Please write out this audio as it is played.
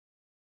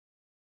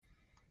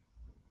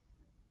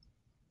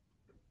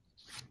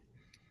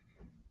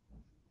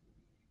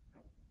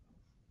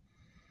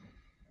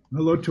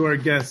Hello to our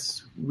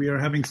guests. We are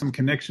having some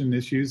connection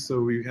issues,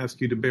 so we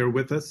ask you to bear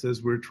with us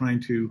as we're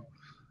trying to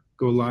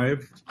go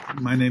live.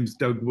 My name's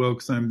Doug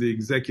Wilkes. I'm the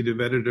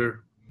executive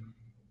editor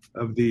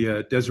of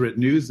the Deseret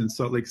News in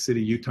Salt Lake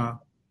City, Utah.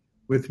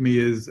 With me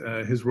is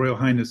His Royal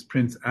Highness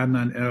Prince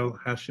Adnan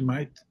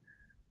El-Hashemite.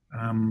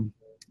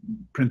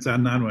 Prince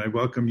Adnan, I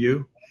welcome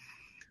you.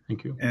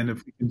 Thank you. And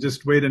if we can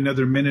just wait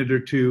another minute or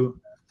two,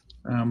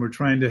 we're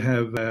trying to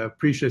have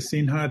Preeti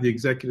Sinha, the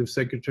Executive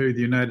Secretary of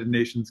the United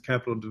Nations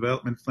Capital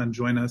Development Fund,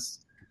 join us,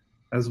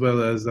 as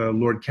well as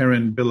Lord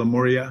Karan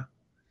Bilimoria.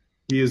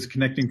 He is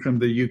connecting from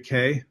the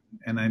UK,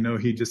 and I know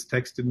he just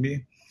texted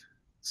me.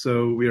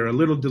 So we are a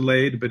little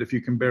delayed, but if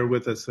you can bear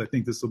with us, I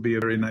think this will be a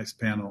very nice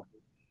panel.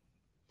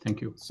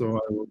 Thank you. So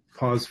I will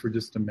pause for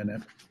just a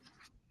minute.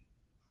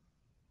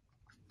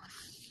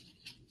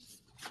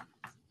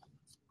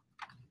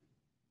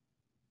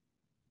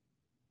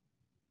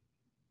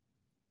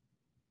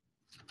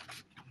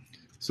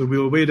 So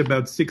we'll wait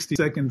about 60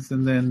 seconds,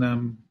 and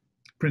then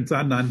Prince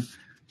Adnan,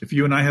 if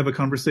you and I have a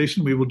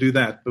conversation, we will do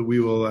that. But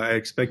I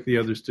expect the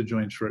others to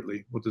join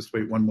shortly. We'll just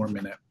wait one more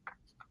minute.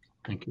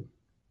 Thank you.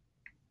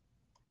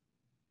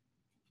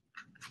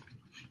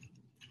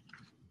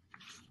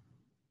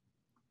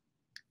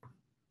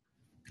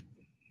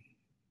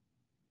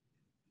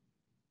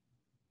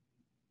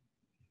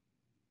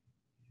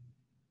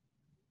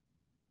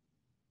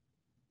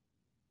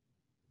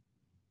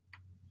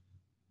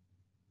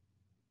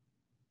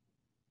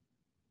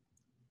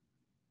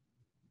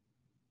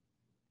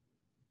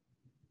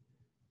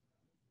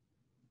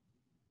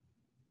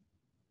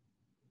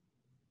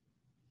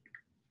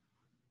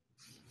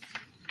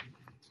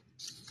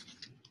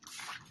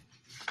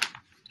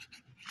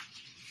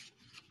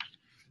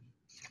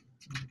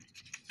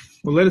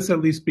 Well, let us at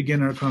least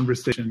begin our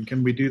conversation.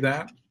 Can we do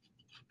that?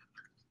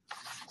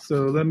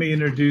 So let me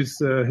introduce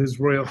His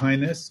Royal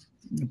Highness,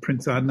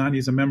 Prince Adnan.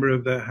 He's a member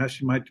of the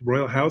Hashemite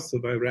Royal House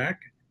of Iraq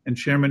and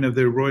chairman of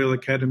the Royal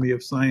Academy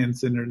of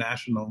Science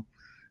International,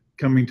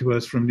 coming to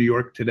us from New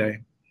York today.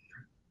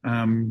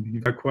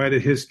 You've got quite a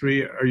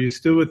history. Are you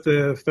still with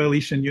the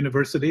Felician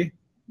University,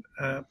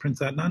 Prince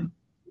Adnan?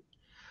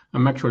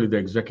 I'm actually the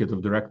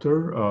executive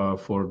director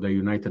for the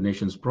United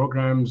Nations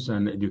programs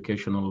and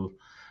educational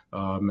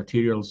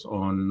materials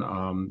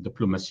on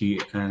diplomacy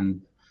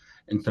and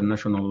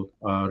international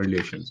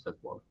relations as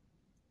well.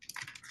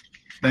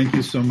 Thank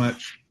you so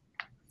much.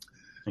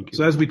 Thank you.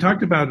 So as we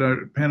talked about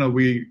our panel,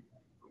 we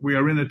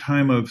are in a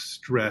time of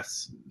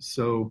stress.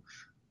 So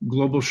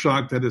global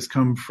shock that has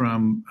come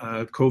from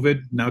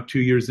COVID, now 2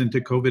 years into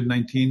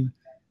COVID-19,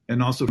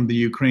 and also from the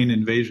Ukraine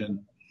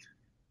invasion.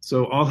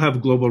 So all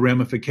have global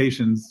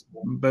ramifications,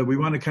 but we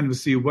want to kind of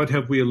see what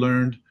have we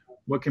learned,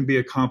 what can be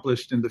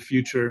accomplished in the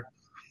future.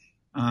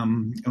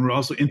 And we're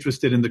also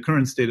interested in the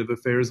current state of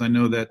affairs. I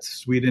know that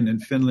Sweden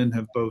and Finland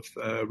have both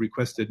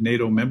requested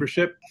NATO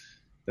membership.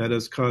 That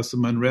has caused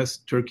some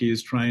unrest. Turkey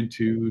is trying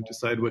to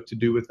decide what to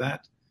do with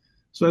that.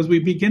 So as we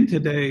begin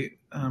today,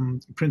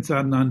 Prince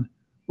Adnan,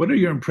 what are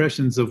your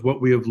impressions of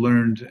what we have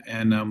learned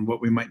and what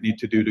we might need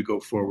to do to go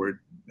forward?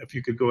 If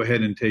you could go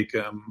ahead and take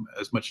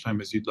as much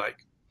time as you'd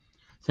like.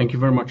 Thank you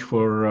very much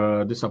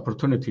for this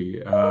opportunity.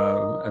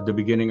 At the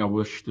beginning, I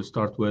wish to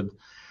start with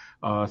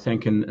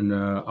thanking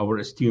our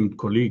esteemed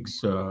colleagues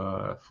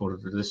for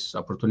this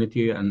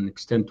opportunity and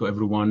extend to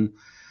everyone,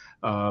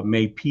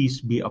 may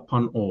peace be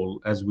upon all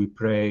as we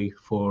pray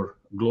for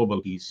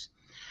global peace.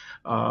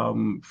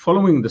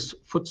 Following the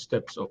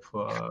footsteps of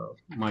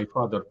my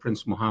father,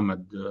 Prince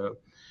Mohammed,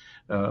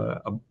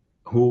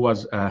 who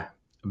was a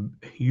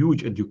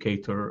huge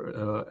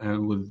educator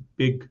and with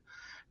big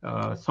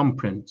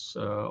thumbprints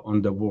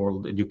on the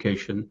world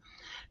education,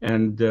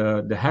 and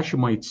the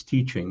Hashemites'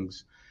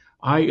 teachings,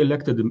 I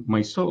elected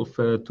myself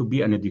to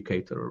be an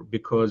educator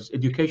because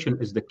education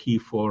is the key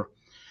for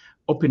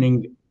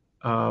opening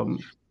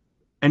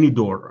any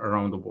door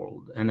around the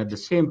world, and at the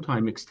same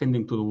time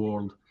extending to the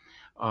world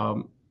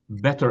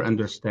better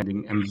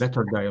understanding and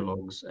better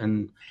dialogues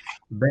and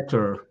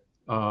better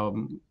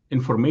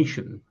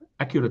information,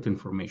 accurate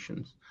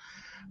information.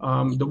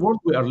 The world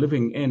we are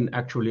living in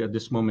actually at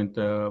this moment,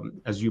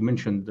 as you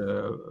mentioned,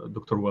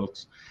 Dr.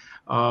 Wilkes,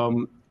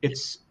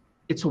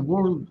 it's a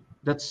world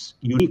that's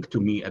unique to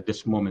me at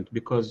this moment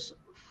because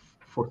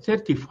for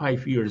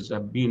 35 years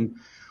I've been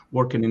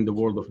working in the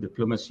world of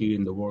diplomacy,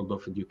 in the world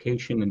of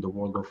education, in the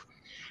world of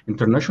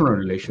international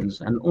relations,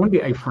 and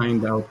only I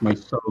find out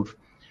myself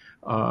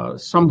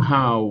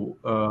somehow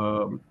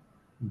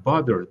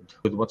bothered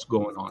with what's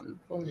going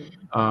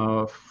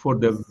on for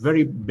the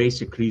very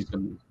basic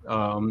reason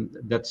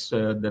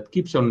that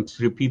keeps on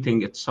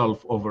repeating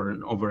itself over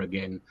and over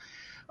again,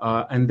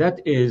 and that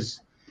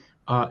is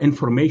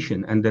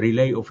information and the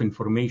relay of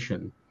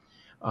information.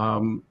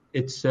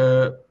 It's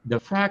the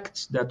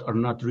facts that are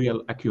not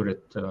real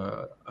accurate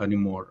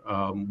anymore.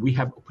 We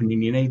have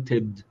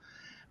opinionated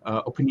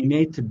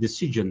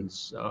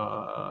decisions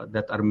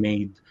that are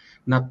made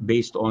not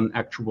based on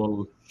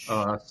actual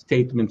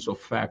statements of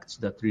facts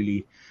that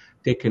really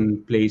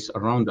taken place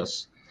around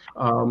us.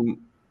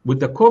 with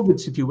the COVID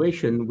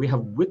situation, we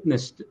have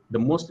witnessed the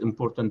most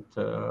important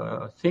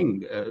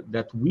thing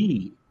that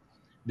we,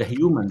 the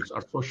humans,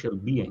 are social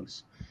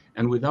beings.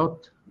 And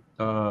without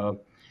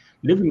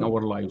living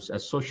our lives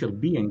as social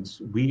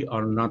beings, we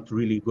are not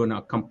really going to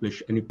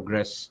accomplish any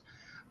progress.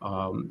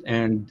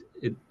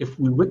 If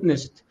we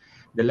witnessed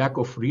the lack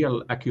of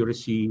real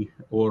accuracy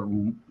or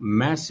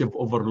massive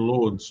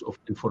overloads of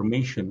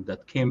information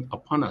that came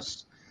upon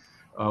us,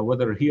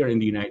 whether here in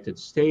the United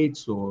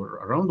States or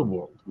around the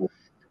world,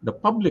 the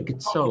public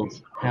itself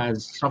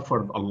has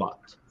suffered a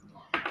lot.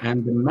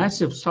 And the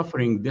massive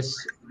suffering this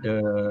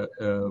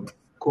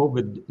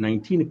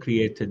COVID-19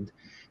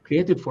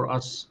 created for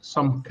us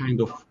some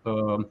kind of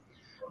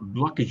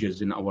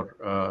blockages in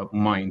our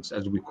minds,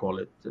 as we call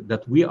it,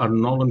 that we are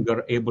no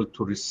longer able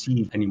to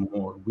receive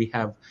anymore. We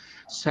have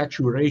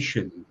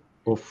saturation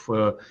of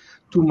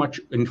too much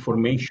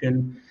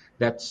information,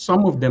 that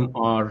some of them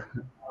are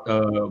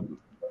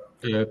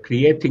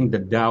creating the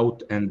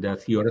doubt and the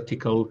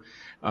theoretical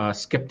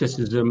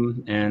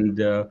skepticism, and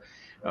that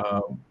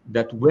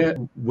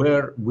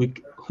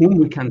whom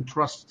we can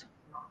trust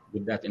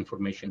with that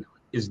information.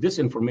 Is this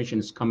information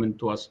is coming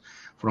to us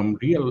from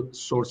real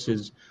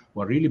sources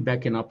who are really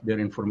backing up their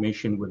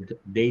information with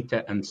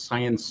data and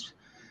science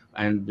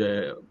and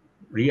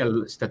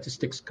real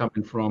statistics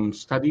coming from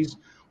studies,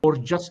 or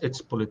just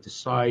it's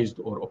politicized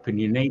or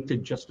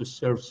opinionated just to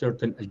serve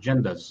certain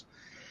agendas?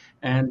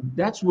 And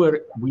that's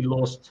where we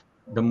lost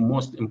the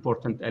most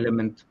important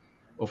element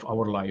of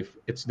our life.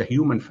 It's the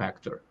human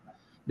factor.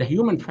 The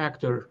human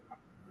factor,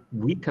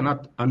 we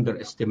cannot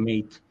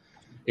underestimate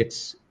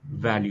its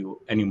value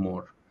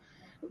anymore.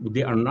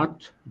 They are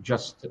not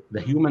just, the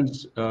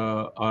humans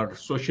are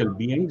social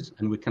beings,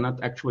 and we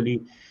cannot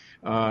actually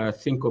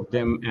think of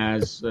them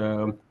as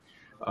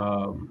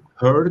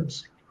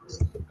herds.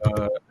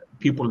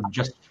 People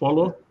just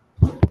follow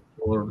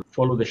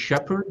the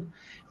shepherd.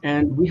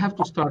 And we have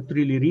to start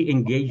really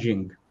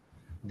re-engaging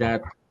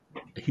that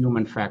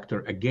human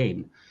factor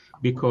again,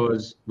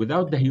 because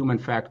without the human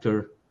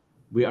factor,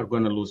 we are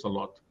going to lose a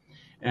lot.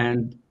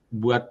 And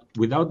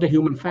without the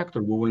human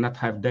factor, we will not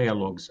have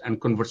dialogues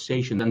and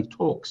conversations and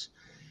talks.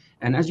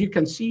 And as you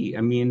can see,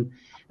 I mean,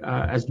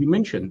 as you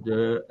mentioned,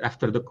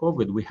 after the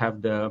COVID, we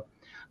have the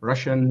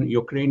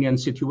Russian-Ukrainian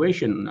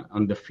situation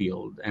on the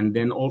field, and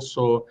then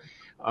also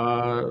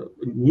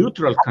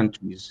neutral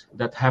countries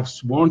that have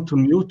sworn to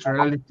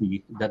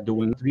neutrality, that they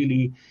will not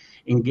really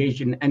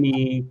engage in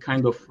any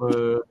kind of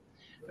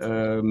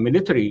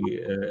military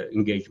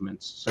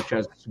engagements, such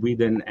as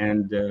Sweden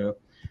and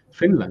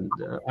Finland,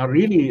 are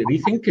really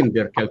rethinking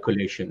their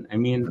calculation. I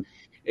mean,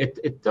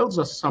 it tells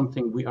us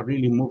something. We are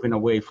really moving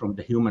away from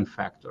the human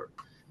factor.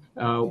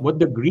 What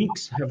the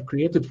Greeks have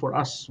created for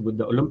us with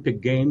the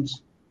Olympic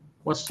Games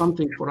was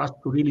something for us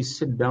to really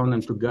sit down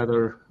and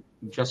together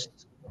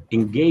just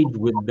engage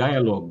with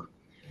dialogue.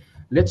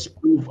 Let's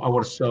prove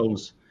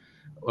ourselves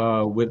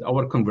with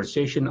our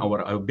conversation,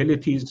 our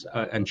abilities,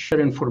 and share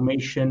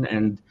information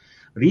and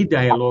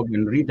re-dialogue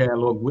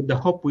with the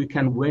hope we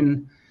can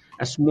win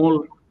a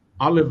small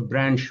olive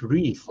branch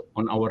wreath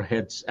on our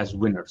heads as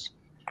winners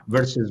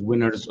versus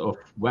winners of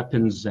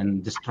weapons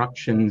and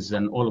destructions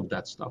and all of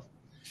that stuff.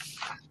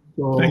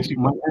 So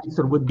my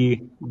answer would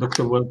be,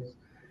 Dr. Wilkes,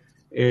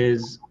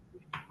 is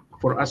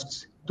for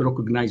us to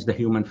recognize the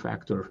human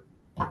factor.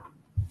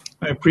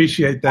 I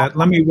appreciate that.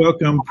 Let me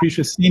welcome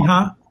Preeti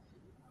Sinha.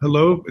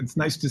 Hello, it's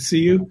nice to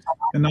see you.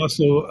 And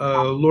also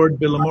Lord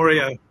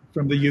Bilimoria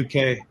from the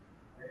UK.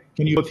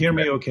 Can you both hear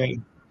me okay?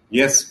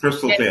 Yes,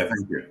 crystal clear.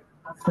 Thank you.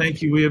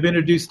 Thank you. We have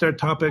introduced our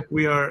topic.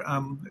 We are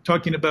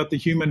talking about the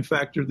human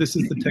factor. This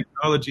is the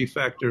technology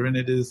factor, and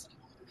it is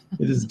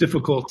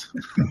difficult.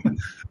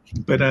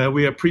 But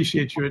we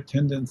appreciate your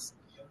attendance.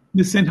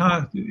 Ms.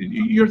 Sinha,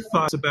 your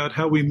thoughts about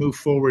how we move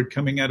forward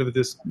coming out of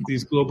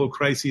these global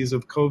crises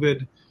of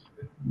COVID,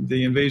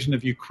 the invasion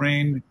of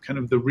Ukraine, kind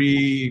of the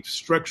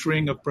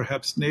restructuring of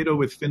perhaps NATO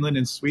with Finland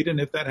and Sweden,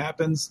 if that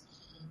happens,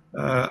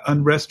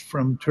 unrest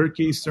from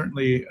Turkey,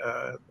 certainly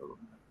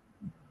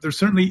there's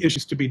certainly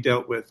issues to be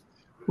dealt with.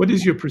 What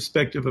is your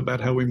perspective about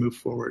how we move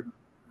forward?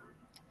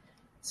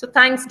 So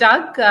thanks,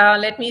 Doug.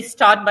 Let me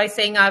start by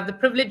saying I have the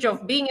privilege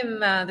of being in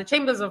the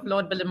chambers of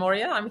Lord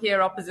Bilimoria. I'm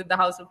here opposite the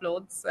House of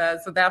Lords,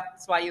 so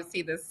that's why you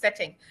see this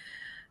setting.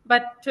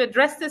 But to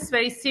address this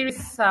very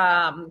serious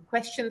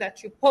question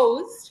that you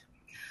posed,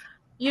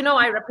 you know,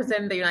 I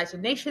represent the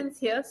United Nations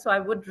here, so I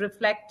would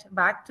reflect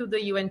back to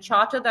the UN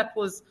Charter that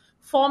was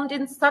formed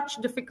in such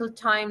difficult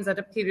times at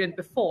a period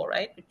before,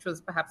 right? Which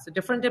was perhaps a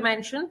different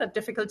dimension, but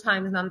difficult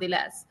times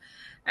nonetheless.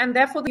 And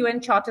therefore, the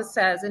UN Charter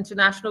says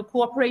international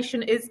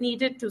cooperation is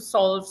needed to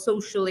solve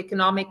social,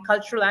 economic,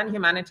 cultural, and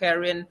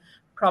humanitarian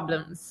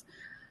problems.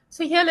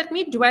 So here, let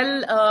me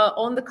dwell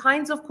on the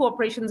kinds of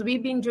cooperations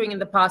we've been doing in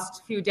the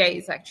past few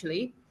days,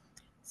 actually.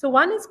 So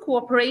one is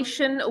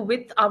cooperation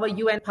with our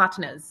UN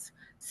partners.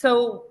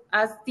 So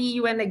as the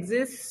UN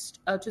exists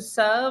to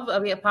serve,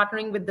 we are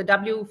partnering with the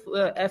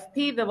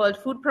WFP, the World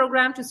Food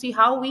Programme, to see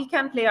how we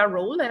can play our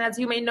role. And as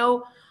you may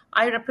know,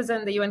 I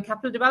represent the UN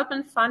Capital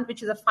Development Fund,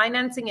 which is a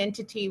financing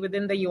entity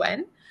within the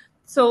UN.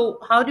 So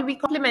how do we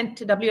complement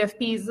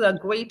WFP's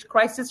great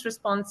crisis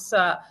response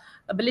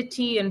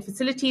ability and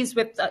facilities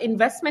with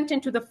investment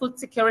into the food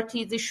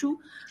securities issue?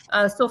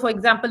 So, for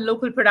example,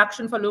 local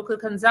production for local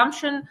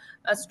consumption,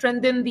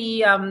 strengthen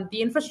the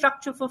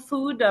infrastructure for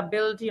food,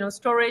 build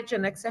storage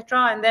and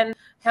etc., and then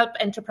help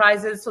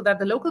enterprises so that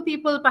the local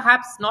people,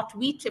 perhaps not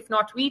wheat, if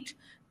not wheat,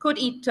 could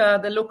eat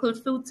the local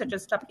foods such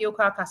as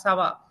tapioca,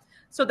 cassava.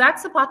 So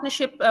that's a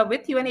partnership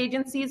with UN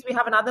agencies. We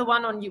have another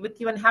one with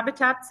UN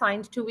Habitat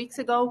signed 2 weeks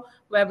ago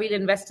where we'll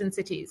invest in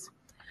cities.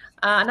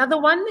 Another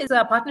one is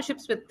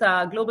partnerships with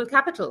global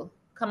capital,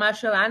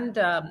 commercial and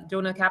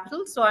donor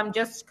capital. So I'm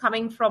just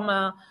coming from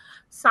a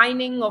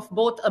signing of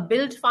both a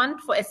build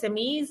fund for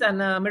SMEs and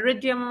a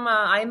Meridium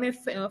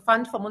IMF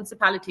fund for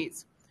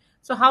municipalities.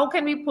 So how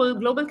can we pull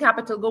global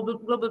capital,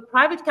 global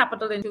private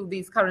capital into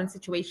these current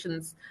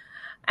situations?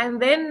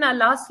 And then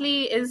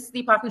lastly is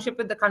the partnership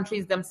with the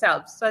countries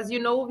themselves. So as you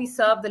know, we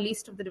serve the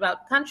least of the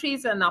developed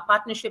countries, and our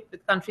partnership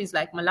with countries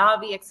like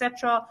Malawi,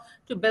 etc.,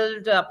 to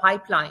build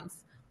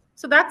pipelines.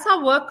 So that's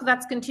our work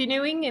that's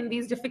continuing in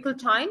these difficult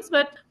times.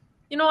 But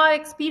our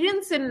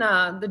experience in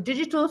the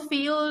digital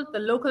field, the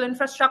local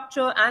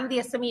infrastructure, and the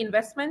SME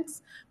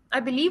investments,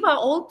 I believe are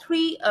all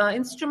three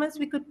instruments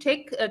we could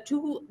take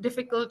to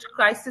difficult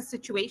crisis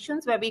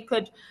situations where we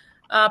could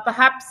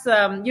perhaps,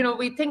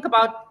 we think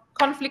about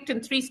conflict in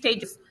 3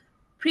 stages: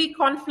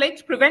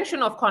 pre-conflict,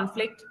 prevention of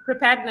conflict,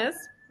 preparedness,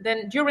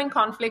 then during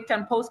conflict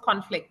and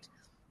post-conflict.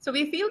 So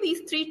we feel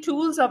these 3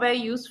 tools are very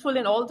useful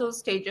in all those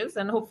stages,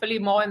 and hopefully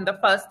more in the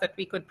first, that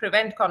we could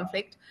prevent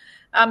conflict.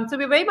 So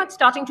we're very much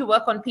starting to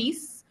work on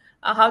peace,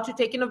 how to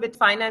take with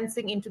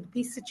financing into the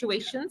peace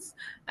situations,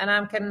 and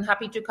I'm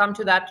happy to come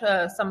to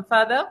that some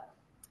further.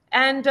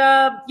 And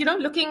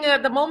looking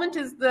at the moment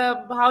is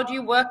how do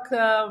you work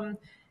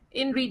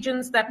in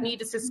regions that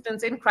need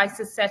assistance in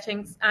crisis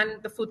settings,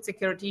 and the food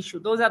security issue.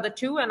 Those are the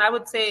 2, and I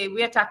would say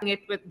we are tackling it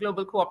with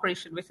global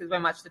cooperation, which is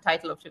very much the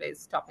title of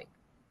today's topic.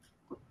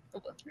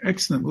 Over.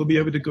 Excellent. We'll be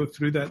able to go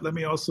through that. Let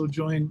me also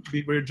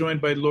we're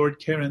joined by Lord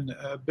Karan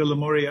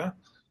Bilimoria.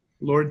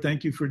 Lord,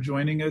 thank you for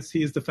joining us.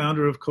 He is the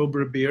founder of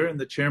Cobra Beer and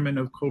the chairman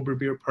of Cobra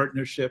Beer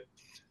Partnership.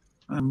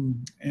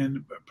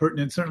 And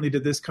pertinent certainly to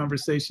this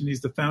conversation,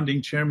 he's the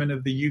founding chairman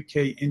of the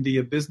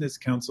UK-India Business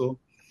Council.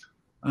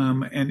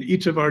 And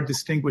each of our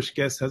distinguished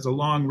guests has a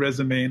long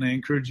resume, and I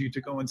encourage you to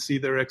go and see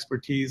their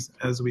expertise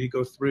as we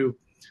go through.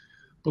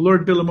 But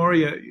Lord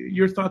Bilimoria,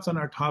 your thoughts on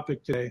our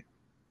topic today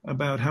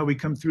about how we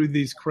come through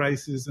these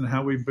crises and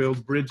how we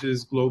build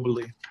bridges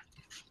globally.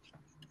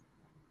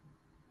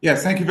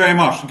 Yes, thank you very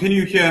much. Can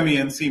you hear me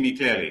and see me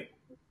clearly?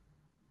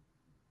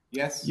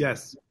 Yes?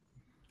 Yes.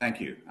 Thank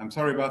you. I'm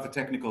sorry about the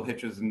technical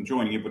hitches in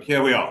joining you, but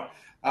here we are.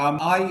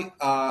 I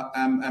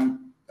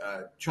am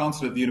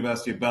Chancellor of the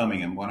University of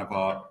Birmingham, one of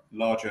our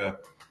larger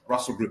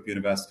Russell Group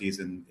universities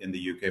in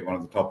the UK, one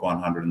of the top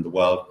 100 in the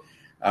world.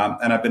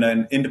 And I've been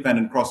an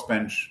independent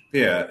crossbench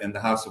peer in the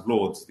House of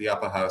Lords, the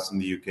upper house in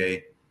the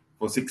UK,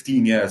 for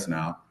 16 years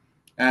now.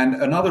 And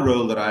another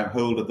role that I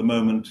hold at the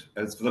moment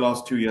is for the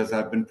last 2 years,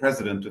 I've been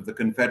president of the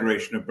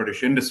Confederation of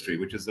British Industry,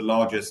 which is the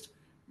largest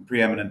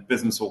preeminent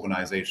business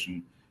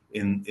organization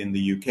in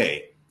the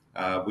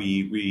UK.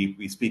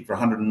 We speak for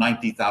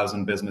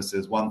 190,000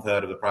 businesses,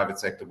 1/3 of the private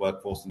sector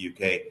workforce in the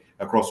UK,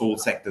 across all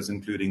sectors,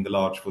 including the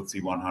large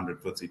FTSE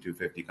 100, FTSE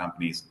 250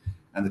 companies,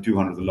 and the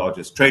 200 of the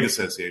largest trade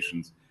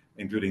associations,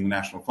 including the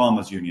National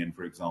Farmers Union,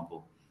 for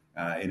example,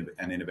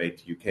 and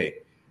Innovate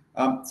UK.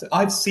 So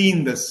I've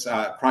seen this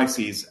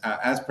crisis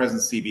as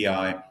President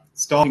CBI,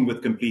 starting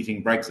with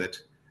completing Brexit,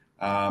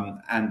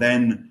 and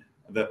then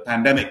the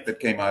pandemic that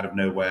came out of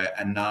nowhere,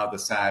 and now the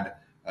sad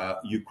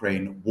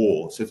Ukraine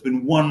war. So it's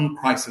been one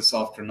crisis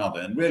after another,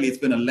 and really it's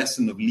been a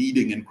lesson of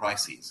leading in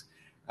crises.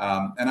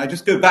 And I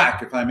just go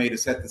back, if I may, to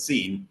set the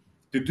scene,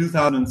 to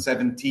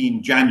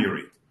 2017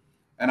 January,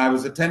 and I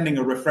was attending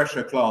a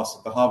refresher class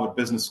at the Harvard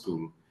Business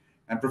School,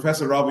 and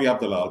Professor Ravi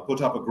Abdullah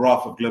put up a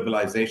graph of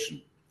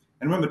globalization.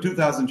 And remember,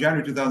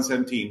 January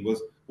 2017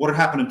 was what had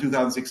happened in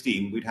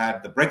 2016. We'd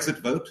had the Brexit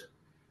vote,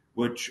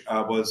 which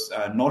was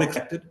not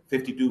accepted,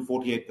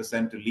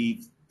 52-48% to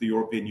leave the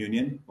European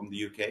Union from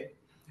the UK.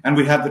 And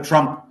we had the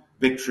Trump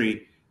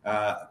victory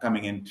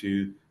coming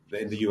into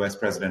in the US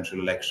presidential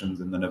elections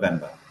in the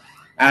November.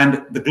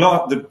 And the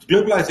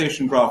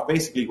globalization graph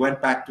basically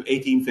went back to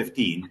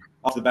 1815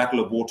 after the Battle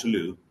of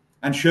Waterloo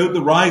and showed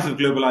the rise of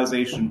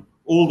globalization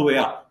all the way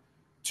up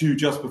to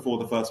just before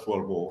the First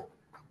World War.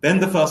 Then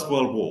the First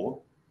World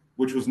War,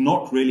 which was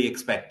not really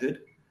expected.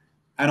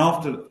 And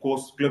after, of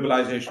course,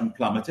 globalization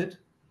plummeted.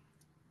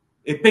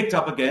 It picked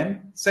up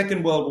again.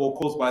 Second World War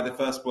caused by the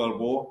First World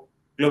War,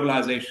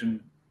 globalization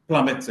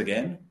plummets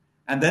again.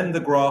 And then the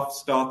graph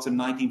starts in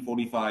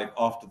 1945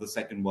 after the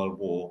Second World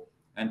War.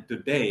 And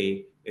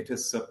today it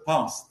has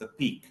surpassed the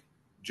peak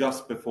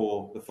just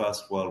before the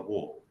First World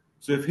War.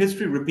 So if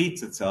history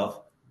repeats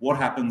itself, what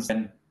happens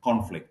then?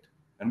 Conflict.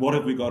 And what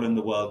have we got in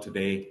the world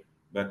today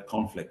but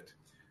conflict?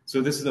 So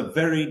this is a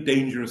very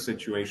dangerous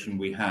situation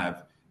we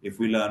have if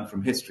we learn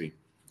from history.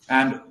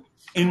 And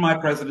in my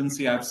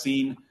presidency, I've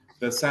seen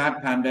the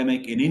sad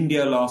pandemic in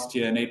India last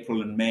year in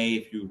April and May.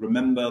 If you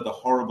remember the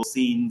horrible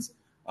scenes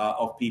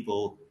of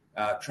people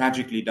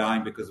tragically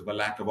dying because of a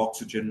lack of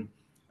oxygen,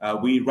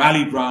 we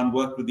rallied round,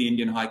 worked with the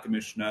Indian High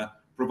Commissioner,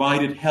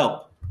 provided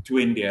help to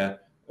India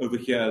over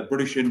here.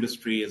 British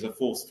industry is a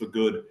force for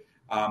good,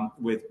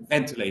 with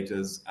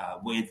ventilators,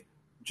 with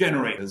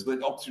generators,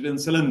 with oxygen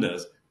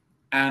cylinders.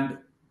 And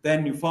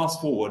then you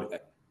fast forward,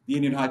 the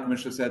Indian High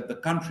Commissioner said the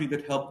country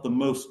that helped the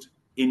most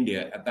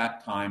India at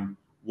that time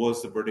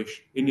was the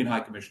British Indian High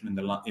Commission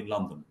in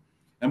London.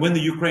 And when the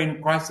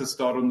Ukraine crisis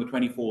started on the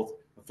 24th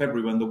of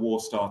February, when the war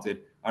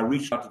started, I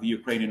reached out to the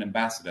Ukrainian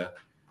ambassador.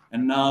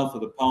 And now for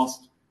the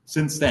past,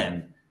 since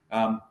then,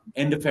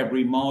 end of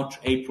February, March,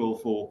 April,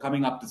 for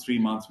coming up to 3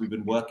 months, we've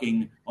been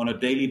working on a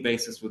daily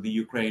basis with the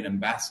Ukraine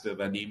ambassador,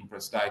 Vadim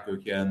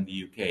Prostaiko, here in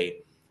the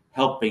UK,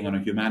 helping on a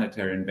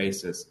humanitarian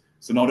basis.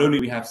 So not only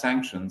do we have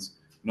sanctions,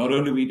 not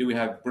only do we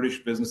have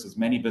British businesses,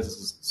 many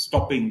businesses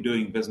stopping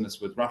doing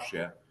business with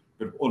Russia,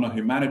 but on a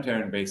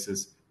humanitarian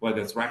basis,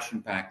 whether it's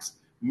ration packs,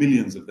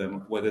 millions of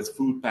them, whether it's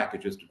food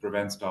packages to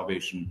prevent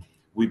starvation,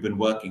 we've been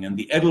working. And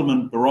the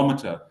Edelman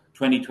Barometer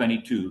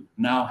 2022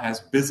 now has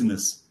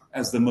business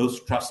as the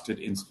most trusted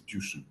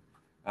institution.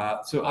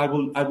 So I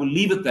will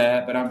leave it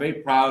there, but I'm very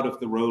proud of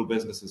the role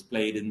business has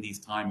played in these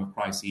time of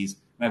crises.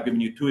 And I've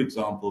given you 2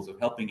 examples of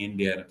helping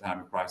India in a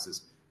time of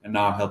crisis and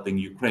now helping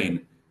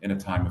Ukraine in a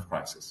time of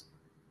crisis.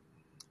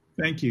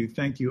 Thank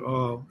you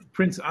all.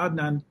 Prince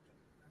Adnan,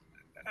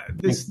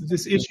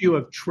 this issue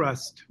of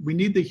trust, we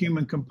need the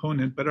human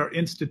component, but our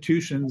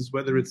institutions,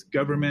 whether it's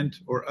government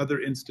or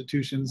other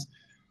institutions,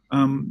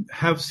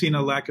 have seen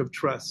a lack of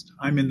trust.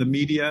 I'm in the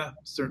media,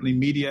 certainly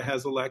media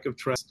has a lack of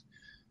trust.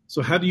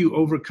 So how do you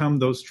overcome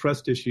those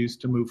trust issues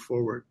to move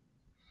forward?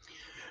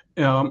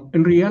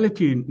 In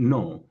reality,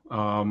 no.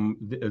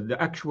 The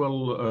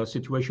actual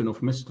situation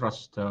of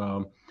mistrust,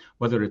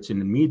 whether it's in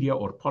the media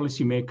or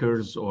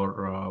policymakers,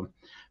 or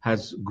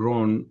has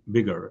grown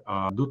bigger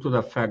due to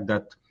the fact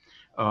that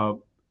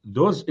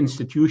those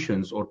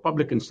institutions or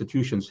public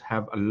institutions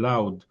have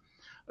allowed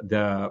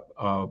the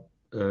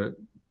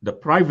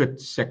private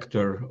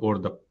sector or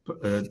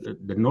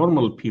the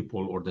normal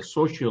people or the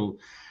social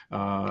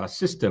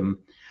system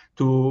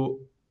to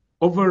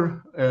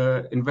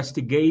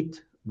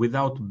investigate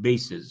without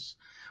basis.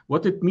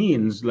 What it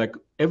means, like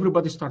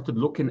everybody started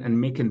looking and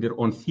making their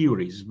own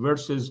theories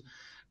versus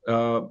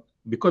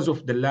because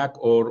of the lack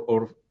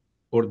or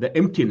the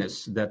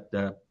emptiness that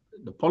the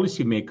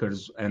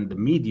policymakers and the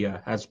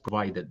media has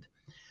provided.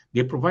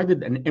 They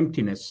provided an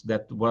emptiness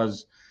that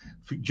was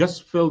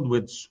just filled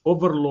with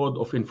overload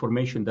of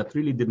information that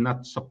really did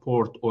not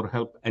support or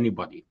help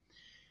anybody.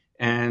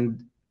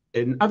 And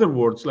in other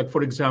words, like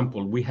for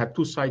example, we had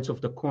 2 sides of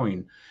the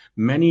coin.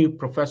 Many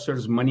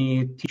professors,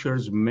 many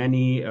teachers,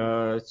 many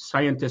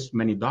scientists,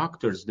 many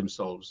doctors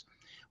themselves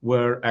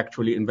were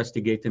actually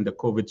investigating the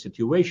COVID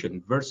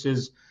situation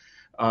versus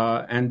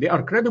and they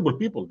are credible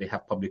people. They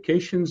have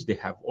publications, they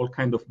have all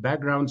kinds of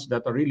backgrounds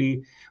that are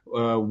really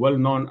well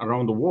known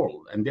around the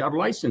world, and they are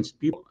licensed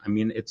people. I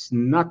mean, it's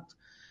not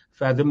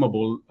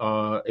fathomable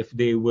if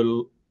they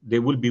will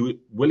be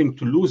willing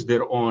to lose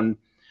their own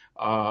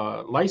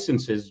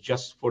licenses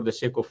just for the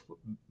sake of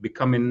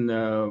becoming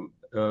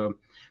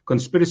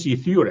conspiracy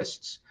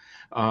theorists.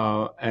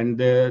 And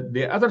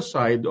the other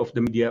side of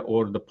the media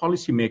or the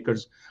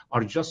policymakers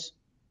are just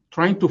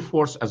trying to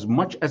force as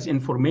much as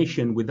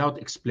information without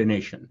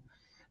explanation.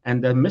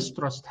 And the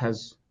mistrust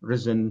has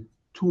risen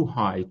too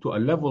high to a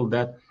level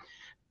that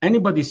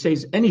anybody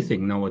says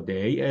anything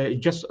nowadays,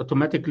 just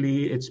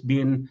automatically it's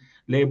being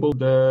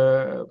labeled,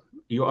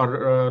 you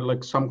are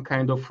like some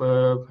kind of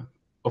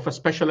a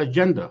special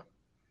agenda.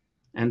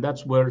 And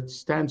that's where it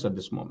stands at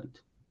this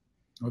moment.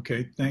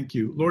 Okay, thank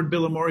you. Lord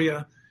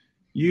Bilimoria,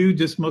 you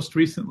just most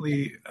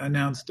recently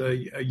announced a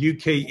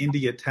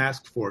UK-India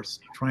task force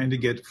trying to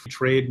get free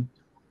trade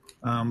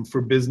for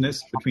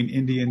business between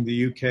India and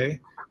the UK.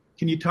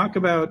 Can you talk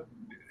about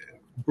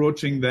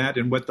broaching that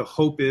and what the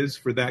hope is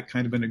for that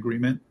kind of an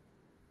agreement?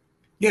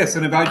 Yes,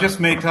 and if I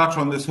just may touch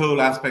on this whole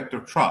aspect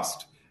of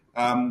trust.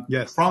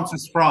 Yes.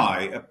 Frances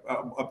Fry,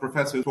 a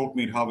professor who taught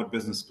me at Harvard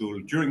Business School,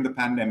 during the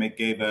pandemic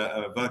gave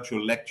a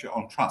virtual lecture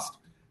on trust.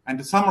 And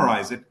to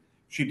summarize it,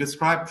 she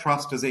described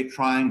trust as a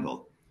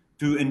triangle.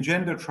 To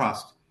engender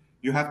trust,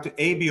 you have to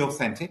A, be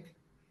authentic,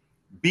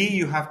 B,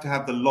 you have to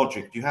have the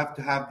logic. You have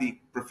to have the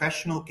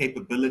professional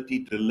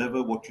capability to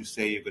deliver what you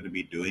say you're going to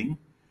be doing.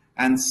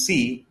 And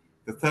C,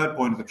 the third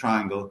point of the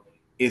triangle,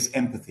 is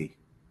empathy.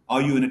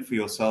 Are you in it for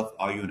yourself?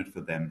 Are you in it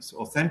for them? So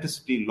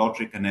authenticity,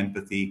 logic, and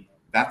empathy,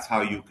 that's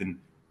how you can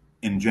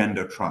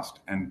engender trust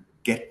and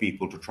get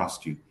people to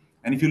trust you.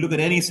 And if you look at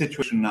any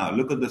situation now,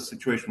 look at the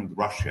situation with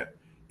Russia.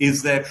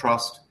 Is there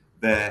trust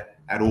there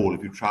at all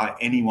if you try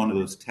any one of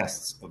those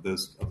tests of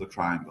the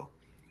triangle?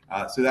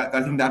 So that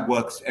I think that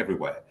works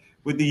everywhere.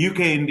 With the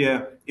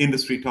UK-India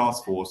Industry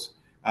Task Force,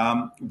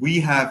 we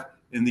have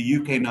in the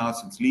UK now,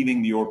 since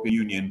leaving the European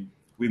Union,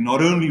 We've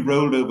not only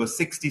rolled over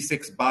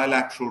 66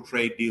 bilateral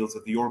trade deals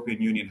that the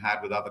European Union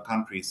had with other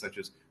countries such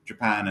as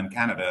Japan and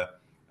Canada,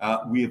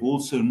 we have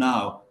also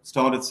now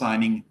started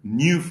signing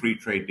new free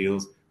trade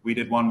deals. We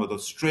did one with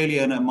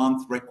Australia in a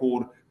month,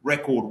 record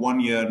 1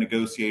 year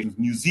negotiations,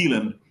 New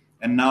Zealand,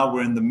 and now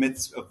we're in the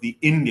midst of the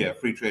India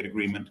free trade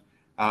agreement.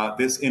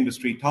 This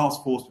industry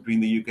task force between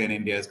the UK and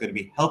India is going to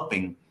be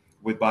helping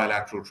with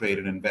bilateral trade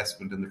and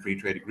investment in the free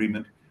trade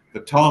agreement.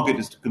 The target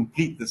is to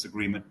complete this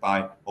agreement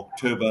by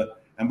October,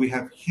 and we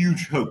have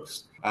huge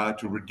hopes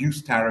to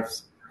reduce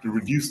tariffs, to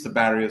reduce the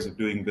barriers of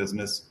doing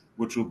business,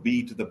 which will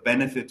be to the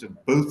benefit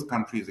of both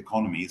countries'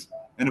 economies.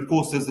 And of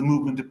course, there's the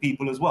movement of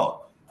people as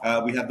well.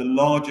 We have the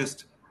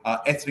largest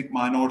ethnic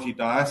minority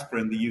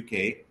diaspora in the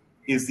UK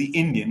is the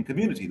Indian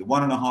community, the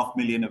 1.5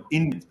 million of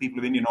Indians, people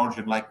of Indian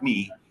origin like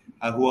me,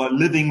 who are a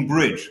living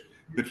bridge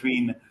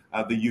between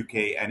the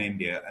UK and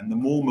India. And the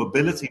more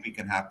mobility we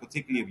can have,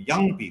 particularly of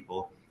young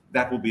people,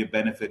 that will be a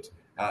benefit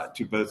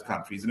to both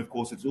countries. And of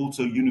course, it's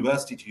also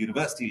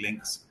university-to-university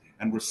links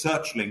and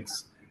research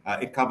links.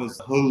 It covers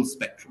the whole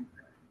spectrum.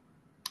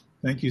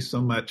 Thank you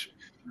so much.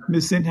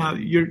 Ms. Sinha,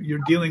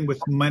 you're dealing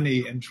with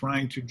money and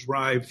trying to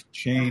drive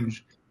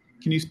change.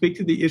 Can you speak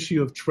to the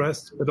issue of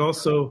trust, but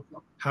also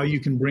how you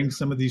can bring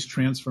some of these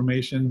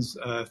transformations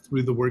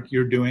through the work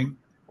you're doing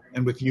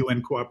and with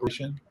UN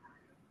cooperation?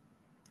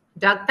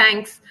 Doug,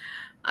 thanks.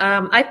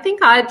 I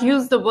think I'd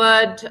use the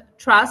word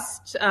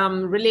trust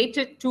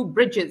related to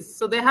bridges.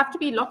 So there have to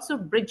be lots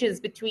of bridges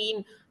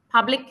between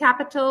public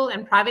capital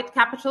and private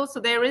capital. So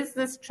there is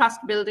this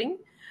trust building.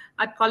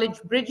 I'd call it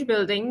bridge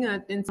building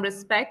in some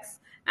respects.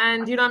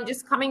 And, I'm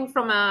just coming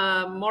from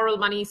a Moral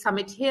Money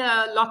Summit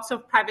here, lots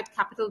of private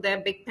capital there,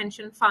 big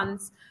pension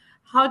funds.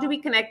 How do we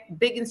connect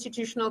big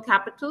institutional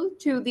capital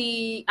to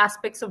the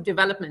aspects of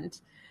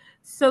development?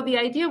 So the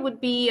idea would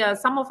be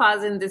some of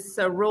us in this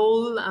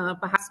role,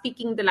 perhaps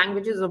speaking the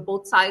languages of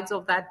both sides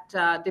of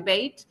that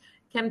debate,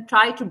 can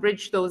try to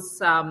bridge those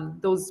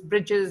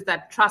bridges,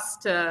 that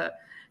trust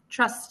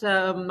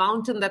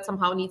mountain that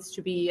somehow needs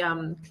to be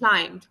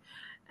climbed.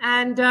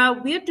 And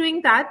we are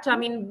doing that. I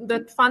mean,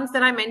 the funds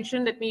that I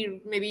mentioned, let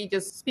me maybe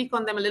just speak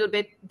on them a little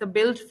bit. The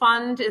Build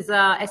Fund is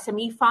a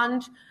SME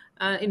fund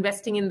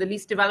investing in the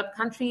least developed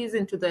countries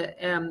into the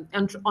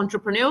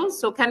entrepreneurs.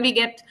 So can we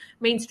get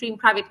mainstream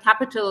private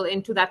capital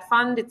into that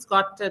fund? It's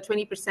got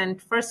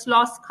 20% first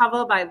loss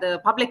cover by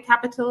the public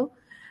capital.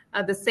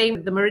 The same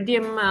with the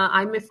Meridian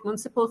IMF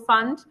Municipal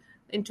Fund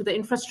into the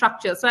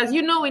infrastructure. So as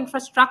you know,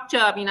 infrastructure,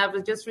 I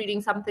was just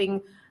reading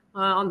something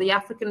on the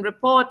African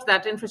report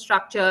that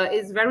infrastructure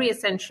is very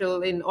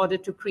essential in order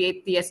to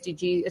create the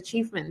SDG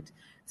achievement.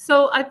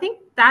 So I think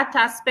that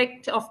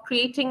aspect of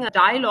creating a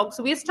dialogue,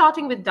 so we're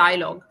starting with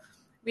dialogue.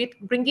 We're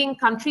bringing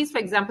countries, for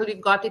example,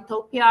 we've got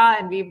Ethiopia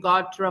and we've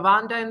got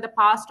Rwanda in the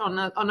past on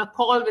a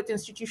call with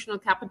institutional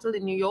capital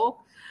in New York.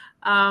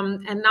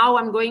 And now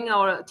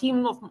our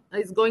team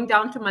is going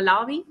down to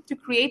Malawi to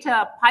create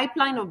a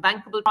pipeline of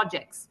bankable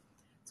projects.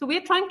 So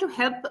we're trying to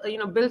help,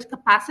 build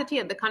capacity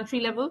at the country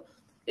level.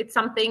 It's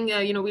something,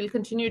 we'll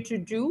continue to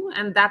do.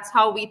 And that's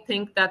how we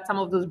think that some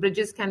of those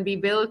bridges can be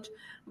built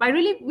by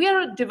we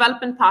are a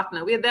development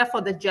partner. We're there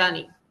for the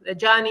journey,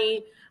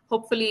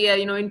 hopefully,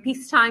 in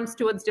peace times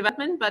towards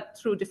development, but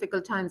through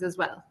difficult times as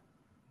well.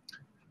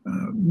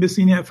 Ms.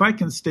 Sinha, if I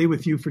can stay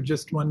with you for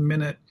just 1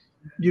 minute,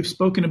 you've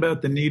spoken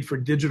about the need for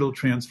digital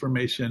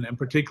transformation, and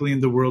particularly in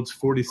the world's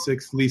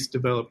 46 least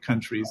developed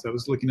countries. I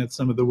was looking at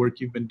some of the work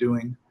you've been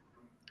doing.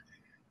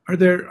 Are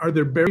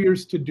there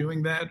barriers to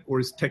doing that, or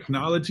is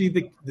technology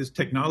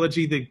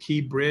the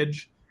key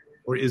bridge,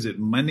 or is it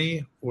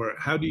money, or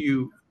how do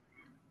you,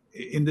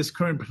 in this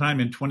current time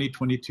in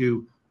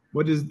 2022,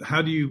 what is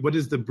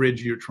the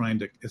bridge you're trying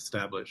to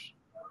establish?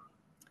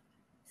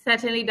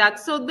 Certainly, Doug.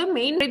 So the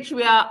main bridge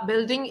we are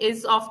building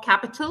is of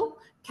capital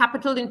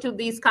into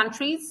these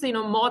countries,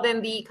 more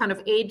than the kind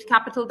of aid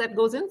capital that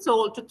goes in.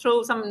 So to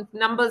throw some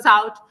numbers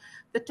out,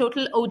 the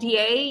total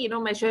ODA,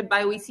 measured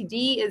by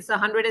OECD is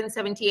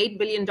 $178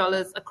 billion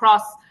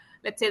across,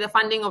 let's say, the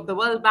funding of the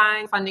World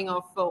Bank, funding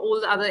of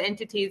all the other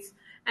entities.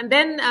 And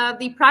then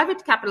the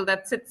private capital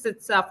that sits,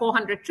 it's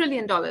 $400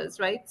 trillion,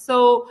 right?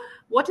 So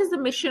what is the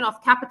mission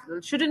of capital?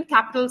 Shouldn't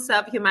capital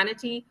serve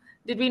humanity?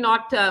 Did we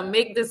not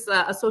make this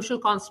a social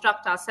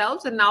construct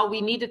ourselves? And now we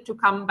needed to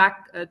come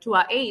back to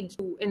our aid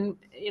to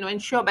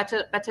ensure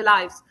better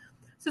lives.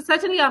 So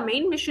certainly our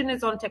main mission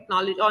is on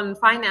technology, on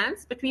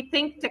finance, but we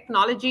think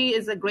technology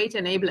is a great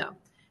enabler.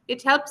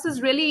 It helps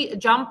us really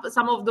jump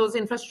some of those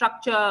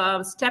infrastructure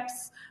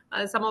steps,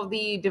 some of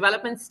the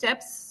development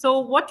steps. So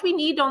what we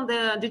need on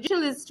the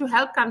digital is to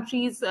help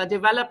countries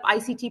develop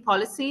ICT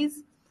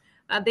policies.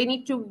 They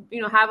need to,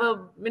 have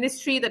a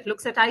ministry that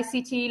looks at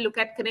ICT, look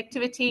at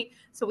connectivity.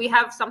 So we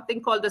have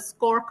something called the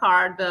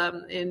scorecard,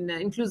 in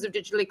Inclusive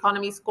Digital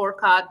Economy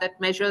scorecard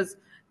that measures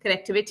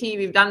connectivity.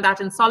 We've done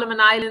that in Solomon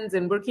Islands,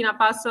 in Burkina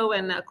Faso,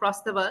 and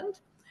across the world.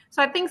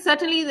 So I think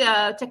certainly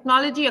the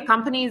technology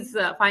accompanies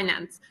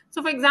finance.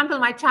 So, for example,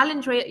 my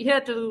challenge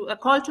here to a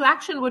call to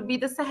action would be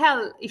the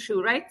Sahel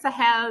issue, right?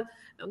 Sahel,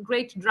 a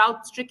great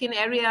drought-stricken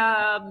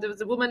area. There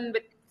was a woman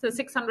with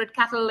 600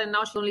 cattle, and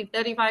now she's only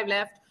 35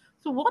 left.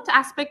 So, what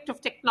aspect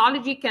of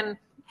technology can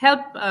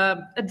help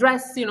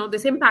address,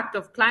 this impact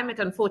of climate?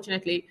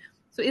 Unfortunately,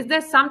 so is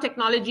there some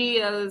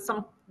technology,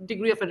 some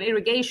degree of an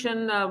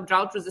irrigation,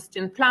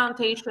 drought-resistant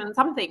plantation,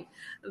 something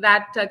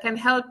that can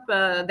help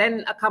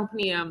then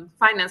accompany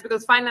finance,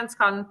 because finance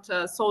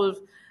can't solve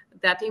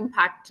that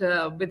impact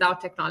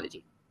without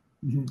technology.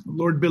 Mm-hmm.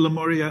 Lord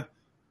Bilimoria,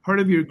 part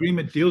of your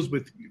agreement deals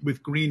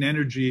with green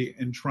energy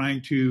and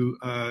trying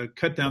to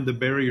cut down the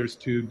barriers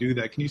to do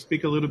that. Can you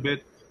speak a little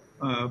bit,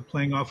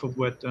 playing off of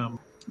what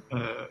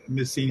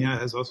Ms. Sinha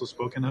has also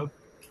spoken of?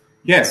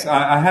 Yes,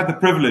 I had the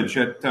privilege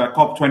at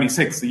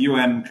COP26, the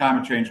UN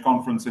Climate Change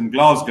Conference in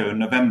Glasgow in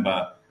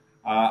November.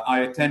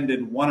 I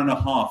attended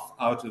 1.5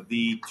 out of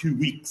the 2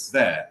 weeks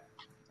there.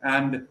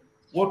 And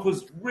what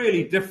was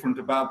really different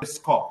about this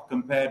COP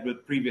compared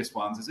with previous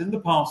ones is in the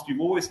past,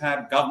 you've always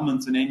had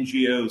governments and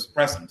NGOs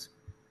present,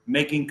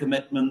 making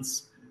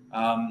commitments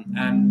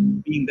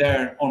and being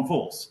there on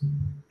force.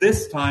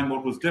 This time,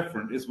 what was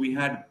different is we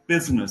had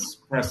business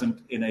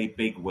present in a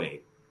big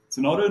way.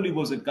 So not only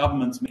was it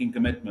governments making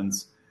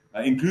commitments,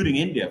 including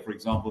India, for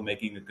example,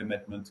 making a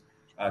commitment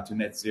to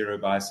net zero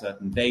by a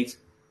certain date,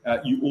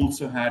 you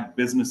also had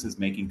businesses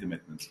making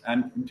commitments.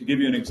 And to give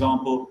you an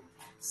example,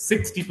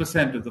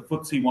 60% of the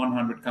FTSE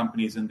 100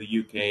 companies in the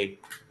UK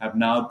have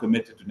now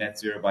committed to net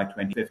zero by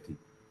 2050.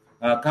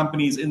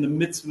 Companies in the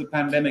midst of the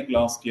pandemic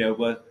last year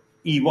were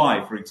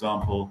EY, for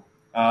example,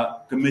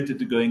 committed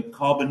to going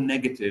carbon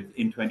negative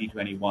in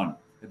 2021,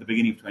 at the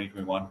beginning of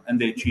 2021,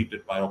 and they achieved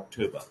it by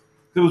October.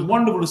 So it was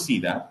wonderful to see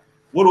that.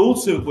 What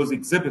also was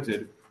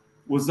exhibited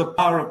was the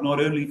power of not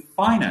only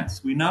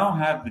finance. We now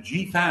have the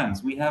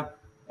GFANs. We have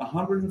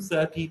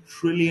 $130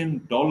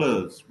 trillion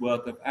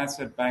worth of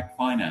asset-backed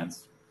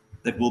finance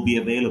that will be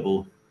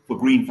available for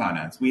green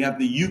finance. We have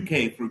the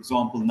UK, for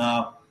example,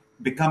 now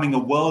becoming a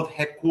world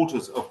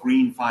headquarters of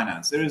green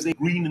finance. There is a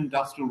green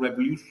industrial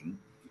revolution.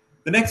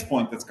 The next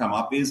point that's come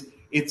up is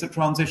it's a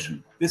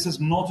transition. This is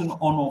not an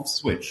on-off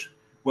switch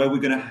where we're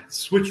going to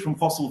switch from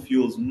fossil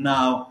fuels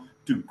now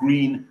to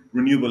green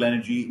renewable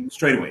energy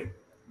straight away.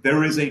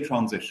 There is a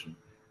transition.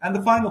 And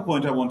the final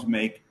point I want to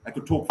make, I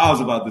could talk hours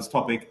about this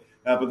topic,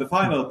 but the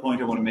final point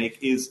I want to make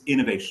is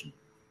innovation.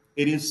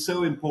 It is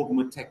so important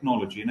with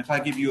technology. And if I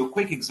give you a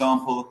quick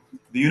example,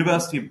 the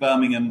University of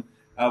Birmingham,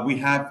 we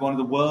have one of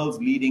the world's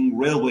leading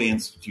railway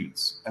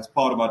institutes as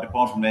part of our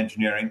Department of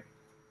Engineering.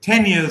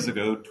 10 years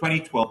ago,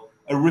 2012,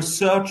 a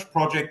research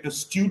project, a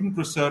student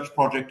research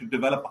project to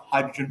develop a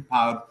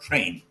hydrogen-powered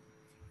train.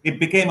 It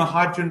became a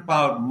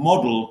hydrogen-powered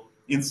model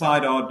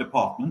inside our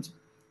department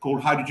called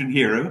Hydrogen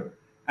Hero.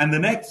 And the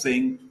next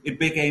thing, it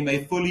became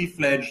a fully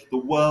fledged, the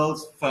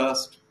world's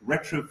first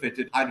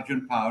retrofitted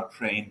hydrogen-powered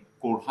train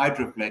called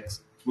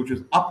Hydroflex, which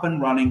was up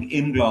and running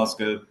in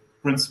Glasgow.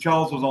 Prince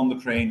Charles was on the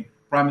train,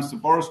 Prime Minister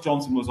Boris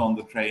Johnson was on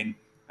the train,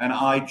 and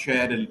I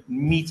chaired a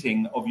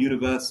meeting of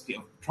university,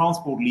 of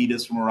transport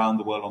leaders from around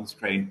the world on this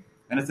train.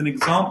 And it's an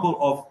example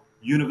of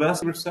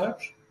university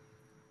research,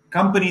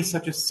 companies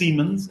such as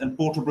Siemens and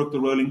Porterbrook, the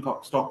rolling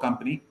stock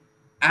company,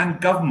 and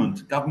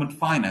government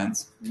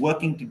finance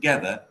working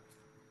together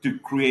to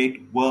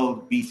create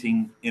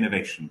world-beating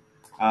innovation.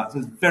 So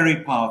it's very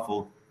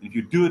powerful. If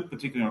you do it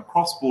particularly on a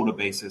cross-border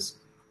basis,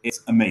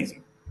 it's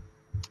amazing.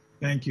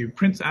 Thank you.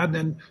 Prince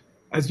Adnan,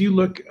 as you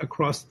look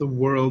across the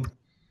world,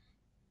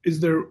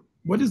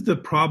 what is the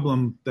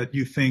problem that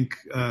you think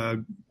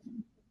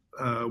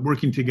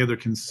working together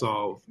can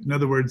solve? In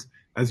other words,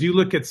 as you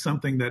look at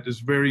something that is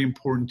very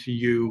important to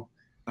you,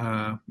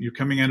 you're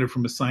coming at it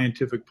from a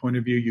scientific point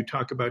of view, you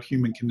talk about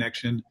human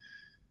connection,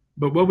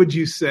 but what would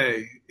you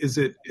say? Is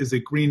it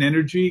green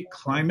energy,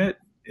 climate?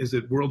 Is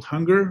it world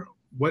hunger?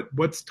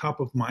 What's top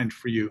of mind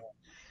for you?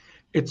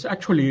 It's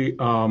actually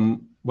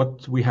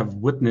what we have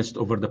witnessed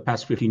over the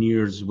past 15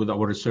 years with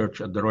our research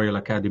at the Royal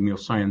Academy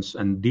of Science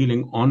and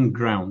dealing on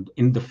ground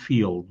in the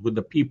field with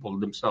the people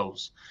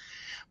themselves.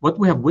 What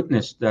we have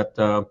witnessed that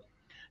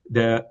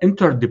the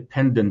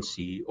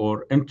interdependency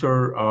or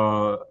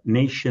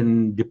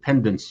inter-nation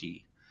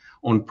dependency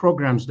on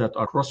programs that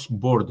are cross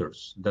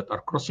borders, that are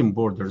crossing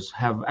borders,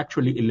 have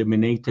actually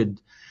eliminated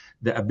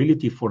the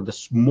ability for the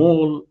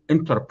small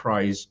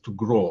enterprise to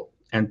grow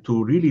and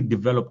to really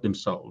develop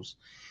themselves.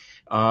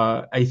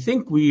 I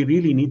think we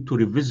really need to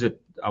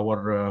revisit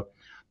our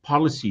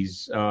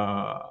policies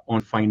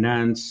on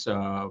finance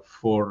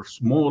for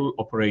small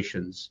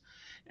operations.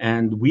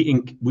 And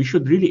we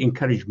should really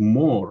encourage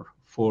more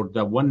for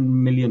the $1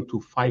 million to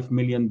 $5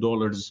 million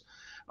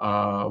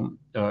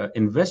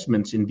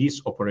investments in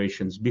these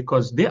operations,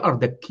 because they are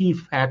the key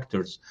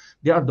factors.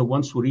 They are the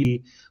ones who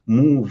really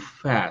move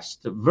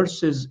fast,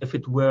 versus if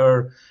it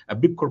were a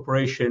big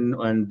corporation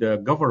and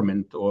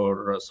government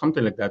or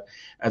something like that.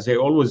 As I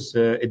always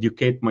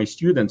educate my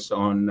students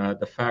on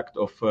the fact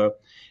of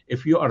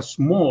if you are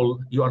small,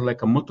 you are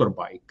like a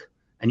motorbike.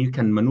 and you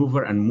can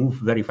maneuver and move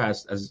very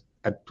fast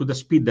to the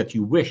speed that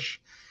you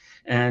wish,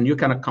 and you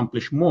can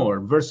accomplish more.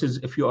 Versus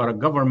if you are a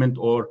government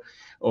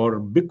or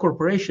big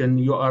corporation,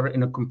 you are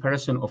in a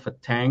comparison of a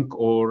tank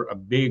or a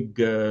big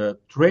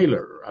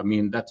trailer. I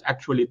mean, that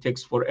actually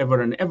takes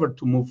forever and ever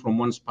to move from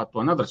one spot to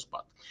another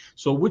spot.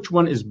 So which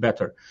one is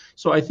better?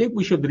 So I think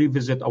we should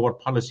revisit our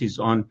policies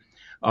on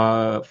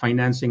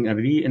financing and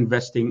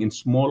reinvesting in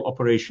small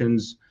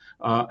operations.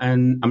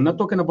 And I'm not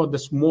talking about the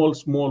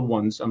small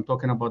ones. I'm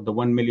talking about the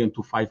 $1 million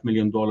to $5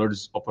 million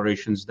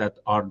operations that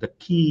are the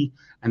key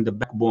and the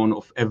backbone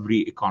of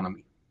every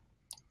economy.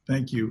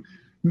 Thank you.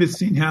 Ms.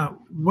 Sinha,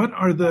 what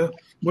are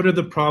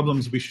the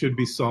problems we should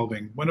be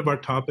solving? One of our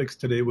topics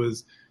today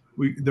was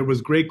there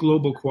was great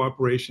global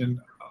cooperation,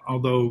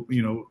 although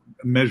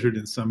measured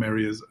in some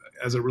areas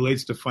as it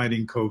relates to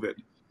fighting COVID.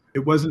 It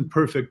wasn't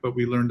perfect, but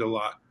we learned a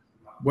lot.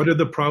 What are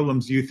the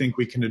problems you think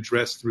we can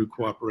address through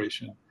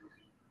cooperation?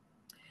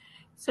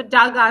 So,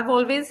 Doug, I've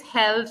always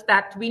held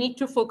that we need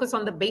to focus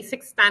on the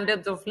basic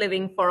standards of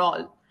living for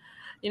all.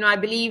 I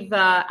believe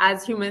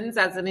as humans,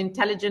 as an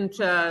intelligent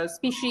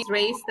species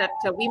race, that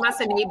we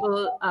must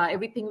enable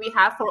everything we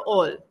have for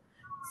all.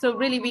 So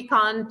really, we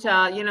can't,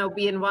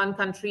 be in one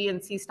country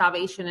and see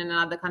starvation in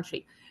another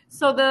country.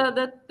 So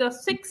the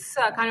six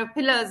kind of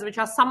pillars, which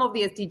are some of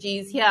the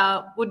SDGs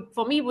here,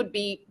 would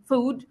be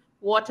food,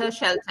 water,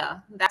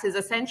 shelter. That is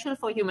essential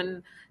for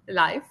human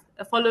life,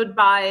 followed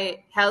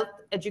by health,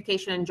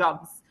 education, and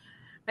jobs.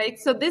 Right.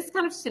 So this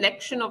kind of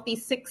selection of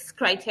these six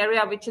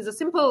criteria, which is a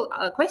simple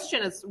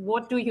question, is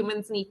what do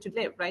humans need to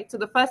live, right? So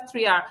the first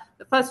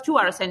two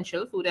are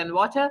essential, food and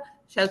water,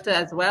 shelter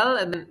as well,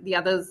 and then the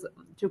others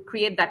to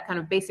create that kind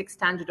of basic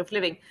standard of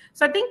living.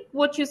 So I think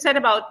what you said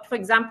about, for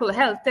example,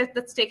 health,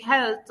 let's take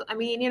health. I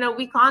mean,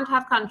 we can't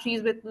have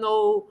countries with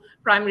no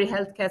primary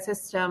healthcare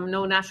system,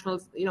 no national,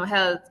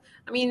 health.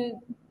 I mean,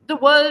 the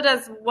world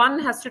as one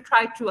has to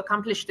try to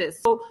accomplish this.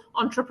 So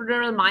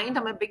entrepreneurial mind,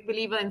 I'm a big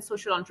believer in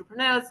social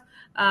entrepreneurs,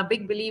 a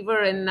big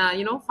believer in,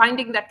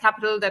 finding that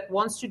capital that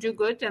wants to do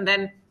good and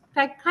then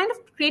kind of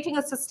creating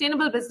a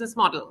sustainable business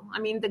model. I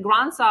mean, the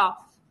grants are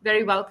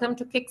very welcome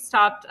to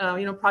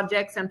kickstart,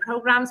 projects and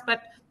programs,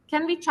 but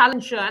can we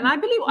challenge? And I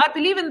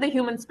believe in the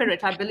human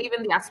spirit. I believe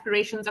in the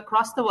aspirations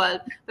across the world,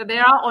 that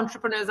there are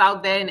entrepreneurs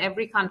out there in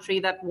every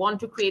country that want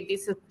to create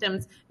these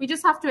systems. We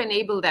just have to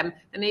enable them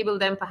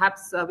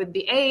perhaps with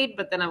the aid,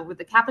 but then with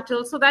the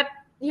capital, so that,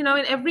 in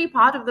every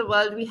part of the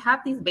world, we have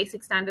these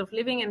basic standards of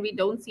living and we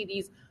don't see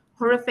these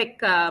horrific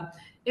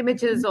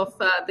images of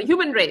the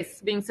human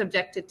race being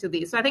subjected to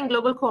these. So I think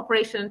global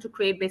cooperation to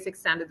create basic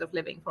standards of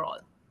living for all.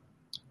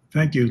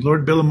 Thank you.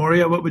 Lord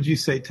Bilimoria, what would you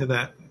say to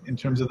that in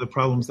terms of the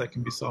problems that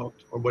can be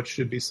solved or what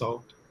should be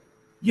solved?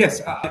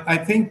 Yes, I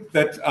think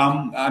that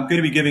I'm going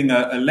to be giving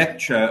a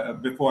lecture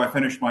before I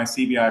finish my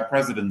CBI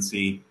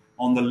presidency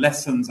on the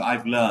lessons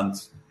I've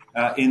learned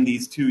in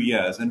these 2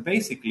 years. And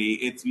basically,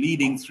 it's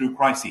leading through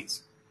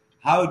crises.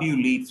 How do you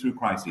lead through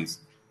crises?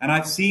 And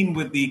I've seen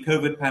with the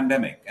COVID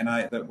pandemic, and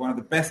one of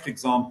the best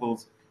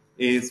examples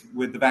is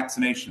with the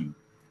vaccination.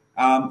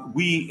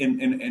 We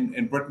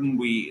in Britain,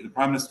 the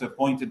Prime Minister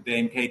appointed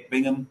Dame Kate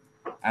Bingham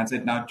and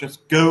said, now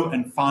just go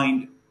and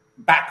find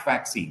back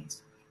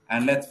vaccines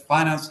and let's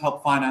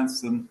help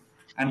finance them.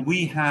 And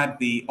we had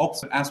the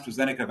Oxford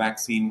AstraZeneca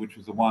vaccine, which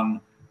was the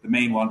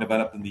main one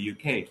developed in the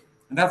UK.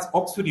 And that's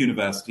Oxford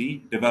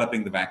University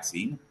developing the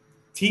vaccine,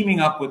 teaming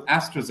up with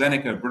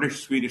AstraZeneca, a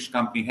British-Swedish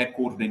company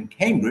headquartered in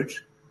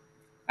Cambridge,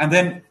 and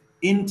then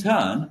in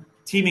turn,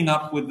 teaming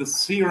up with the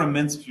Serum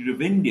Institute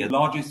of India, the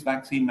largest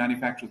vaccine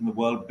manufacturers in the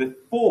world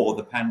before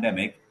the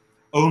pandemic,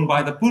 owned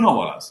by the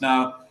Poonawallas.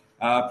 Now,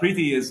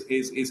 Preeti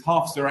is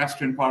half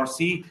Zoroastrian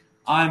Parsi.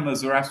 I'm a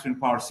Zoroastrian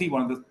Parsi,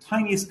 one of the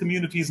tiniest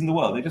communities in the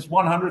world. There's just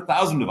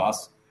 100,000 of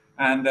us,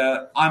 and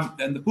the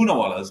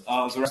Poonawallas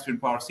are Zoroastrian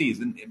Parsis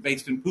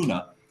based in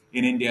Pune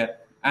in India,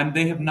 and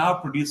they have now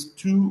produced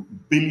 2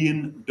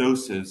 billion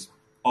doses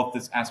of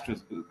this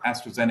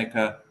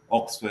AstraZeneca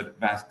Oxford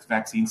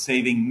vaccine,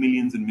 saving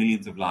millions and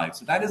millions of lives.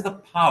 So that is the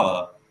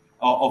power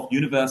of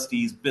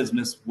universities,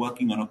 business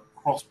working on a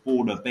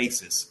cross-border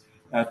basis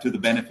to the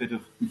benefit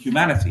of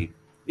humanity.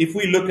 If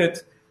we look at,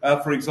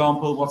 for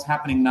example, what's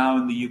happening now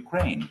in the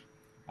Ukraine,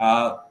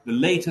 the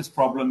latest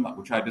problem,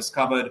 which I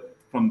discovered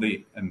from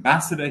the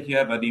ambassador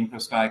here, Vadim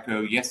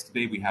Prostaiko,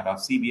 yesterday we had our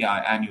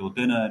CBI annual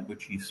dinner in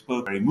which he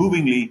spoke very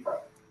movingly,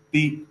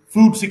 the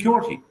food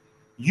security.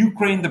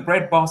 Ukraine, the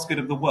breadbasket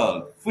of the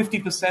world,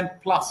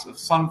 50% plus of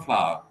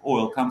sunflower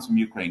oil comes from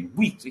Ukraine.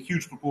 Wheat, a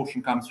huge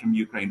proportion comes from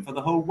Ukraine. For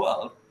the whole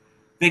world,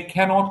 they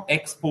cannot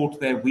export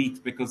their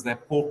wheat because their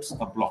ports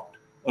are blocked.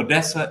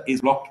 Odessa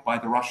is blocked by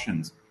the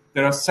Russians.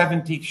 There are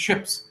 70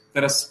 ships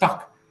that are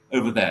stuck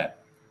over there.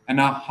 And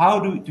now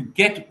to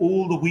get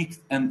all the wheat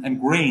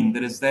and grain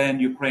that is there in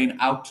Ukraine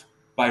out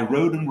by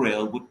road and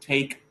rail would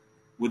take,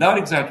 without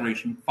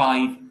exaggeration,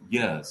 5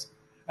 years.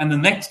 And the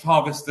next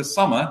harvest this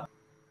summer,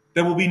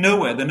 there will be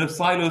nowhere. No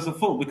silos are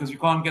full because you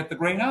can't get the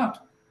grain out.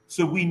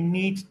 So we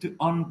need to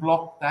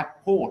unblock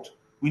that port.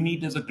 We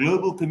need, as a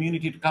global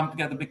community, to come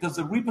together because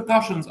the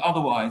repercussions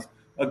otherwise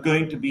are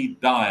going to be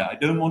dire. I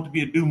don't want to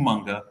be a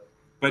doom-monger,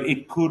 but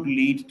it could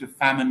lead to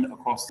famine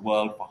across the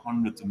world for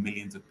hundreds of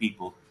millions of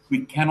people.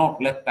 We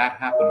cannot let that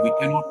happen. We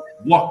cannot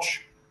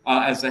watch,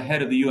 as the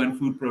head of the UN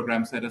Food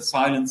Programme said, a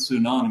silent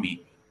tsunami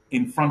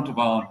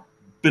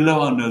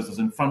below our noses,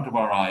 in front of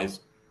our eyes.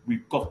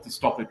 We've got to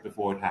stop it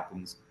before it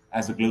happens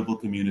as a global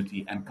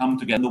community and come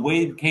together. And the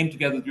way it came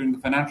together during the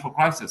financial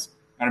crisis,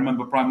 I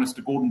remember Prime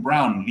Minister Gordon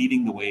Brown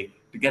leading the way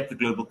to get the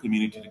global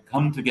community to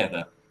come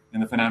together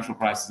in the financial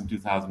crisis in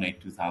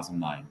 2008,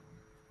 2009.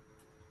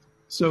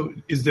 So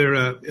is there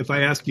if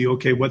I ask you,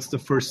 okay, what's the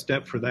first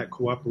step for that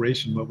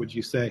cooperation, what would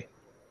you say?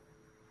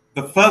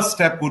 The first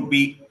step would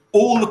be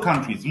all the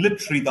countries,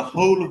 literally the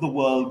whole of the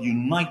world,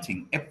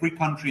 uniting, every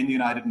country in the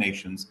United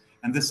Nations.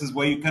 And this is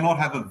where you cannot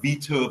have a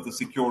veto of the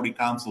Security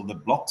Council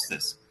that blocks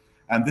this.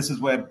 And this is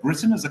where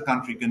Britain as a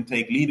country can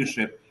take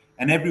leadership,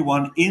 and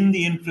everyone in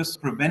the interest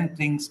of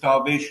preventing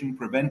starvation,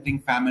 preventing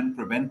famine,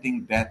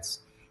 preventing deaths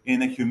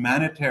in a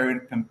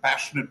humanitarian,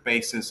 compassionate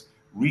basis,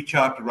 reach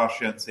out to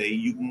Russia and say,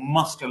 you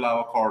must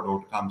allow a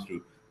corridor to come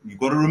through. You've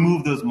got to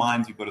remove those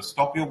mines. You've got to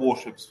stop your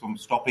warships from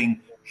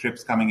stopping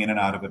ships coming in and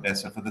out of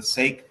Odessa for the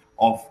sake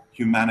of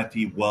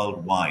humanity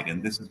worldwide.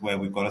 And this is where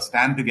we've got to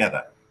stand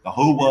together. The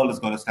whole world has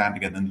got to stand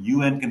together, and the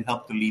UN can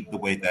help to lead the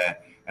way there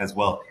as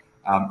well.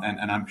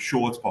 And I'm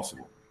sure it's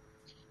possible.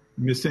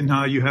 Ms.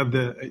 Sinha, you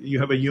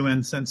have a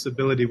UN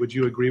sensibility. Would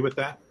you agree with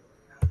that?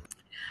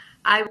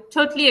 I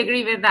totally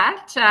agree with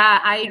that.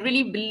 I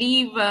really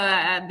believe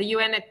the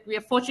UN, we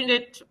are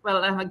fortunate,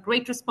 have a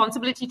great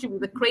responsibility to be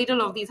the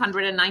cradle of these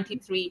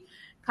 193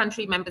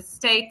 country member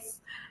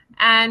states.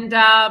 And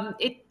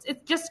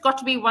it just got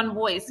to be one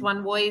voice,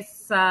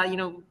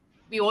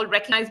 we all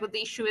recognize what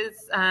the issue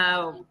is.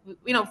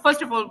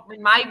 First of all,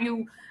 in my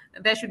view,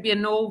 there should be a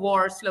no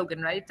war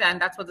slogan, right?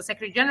 And that's what the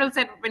Secretary General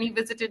said when he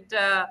visited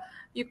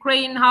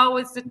Ukraine. How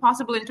is it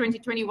possible in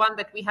 2021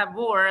 that we have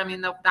war? I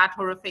mean, of that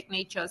horrific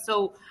nature.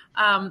 So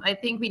I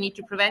think we need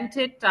to prevent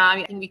it.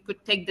 I think we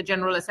could take the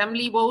General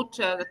Assembly vote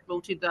that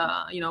voted,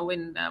 in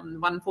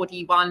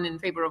 141 in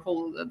favor of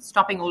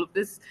stopping all of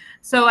this.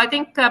 So I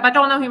think, but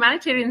on a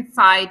humanitarian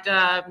side,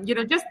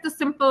 just the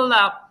simple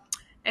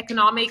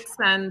economics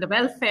and the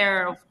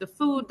welfare of the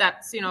food,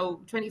 that's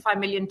 25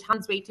 million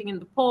tons waiting in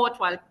the port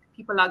while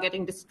people are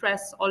getting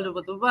distress all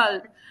over the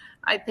world.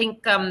 I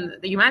think the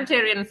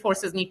humanitarian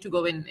forces need to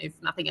go in, if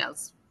nothing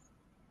else.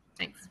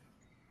 Thanks.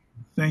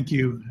 Thank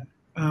you.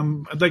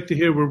 I'd like to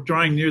hear, we're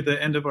drawing near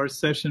the end of our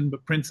session,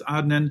 but Prince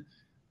Adnan,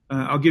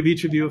 I'll give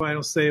each of you a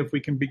final say. If we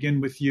can begin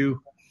with you.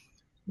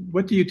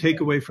 What do you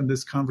take away from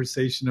this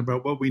conversation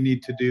about what we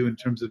need to do in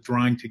terms of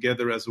drawing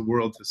together as a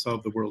world to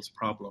solve the world's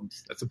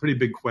problems? That's a pretty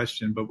big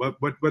question, but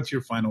what's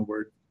your final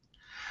word?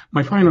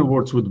 My final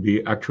words would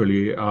be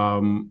actually,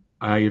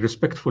 I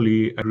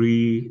respectfully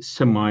agree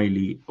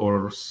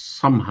or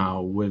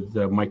somehow with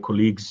my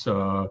colleagues,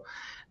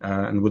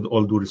 and with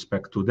all due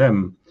respect to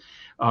them.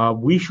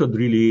 We should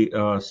really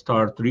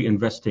start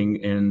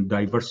reinvesting in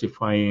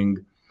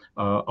diversifying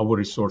our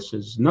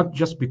resources, not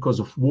just because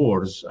of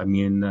wars. I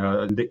mean,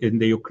 in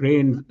the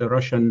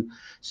Ukraine-Russian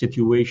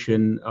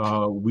situation,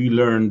 we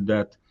learned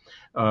that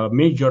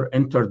major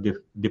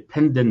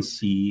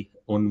interdependency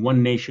on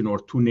one nation or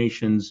two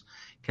nations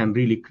can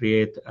really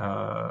create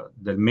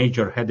the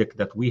major headache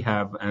that we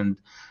have and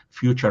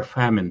future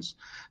famines.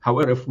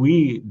 However, if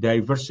we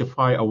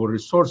diversify our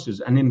resources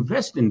and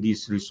invest in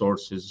these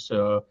resources,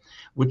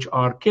 which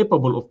are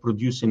capable of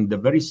producing the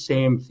very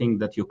same thing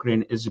that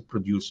Ukraine is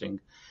producing,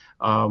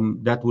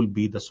 that will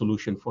be the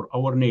solution for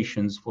our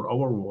nations, for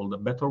our world, a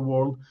better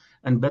world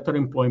and better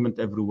employment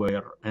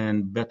everywhere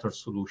and better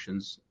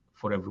solutions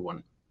for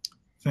everyone.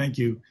 Thank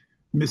you.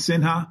 Ms.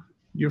 Sinha,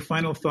 your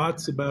final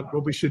thoughts about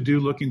what we should do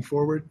looking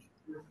forward?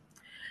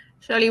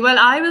 Surely. Well,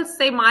 I will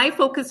say my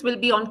focus will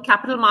be on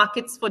capital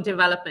markets for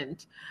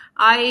development.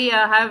 I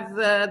have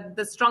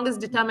the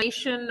strongest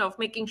determination of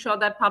making sure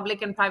that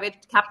public and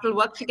private capital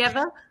work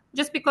together,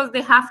 just because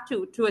they have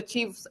to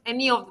achieve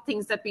any of the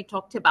things that we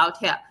talked about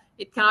here.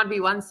 It cannot be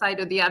one side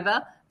or the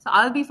other. So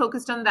I'll be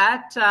focused on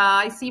that.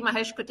 I see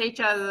Mahesh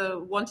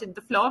Kotecha wanted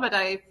the floor, but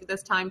if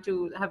there's time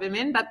to have him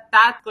in. But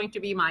that's going to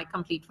be my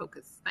complete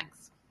focus.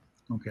 Thanks.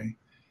 Okay.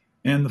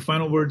 And the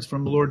final words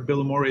from Lord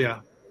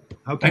Bilimoria.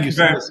 How can you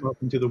send us off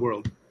into the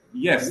world?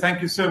 Yes,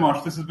 thank you so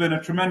much. This has been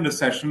a tremendous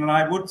session. And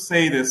I would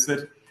say this,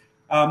 that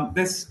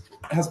this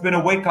has been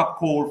a wake-up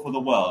call for the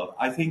world.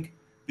 I think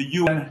the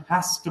UN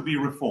has to be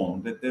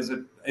reformed.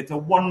 It's a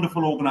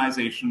wonderful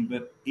organization,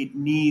 but it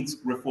needs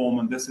reform,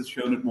 and this has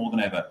shown it more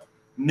than ever.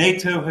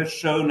 NATO has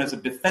shown as a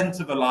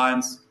defensive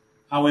alliance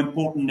how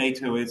important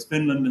NATO is.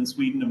 Finland and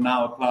Sweden have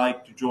now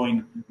applied to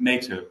join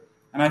NATO.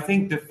 And I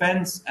think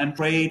defense and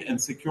trade and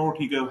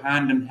security go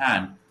hand in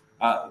hand.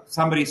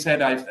 Somebody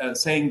said,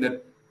 saying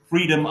that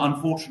freedom,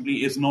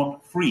 unfortunately, is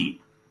not free.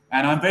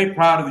 And I'm very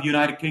proud of the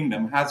United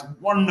Kingdom. It has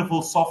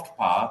wonderful soft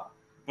power,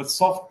 but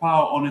soft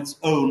power on its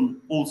own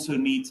also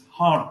needs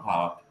hard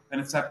power. And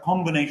it's that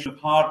combination of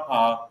hard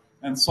power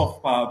and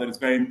soft power that is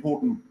very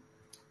important.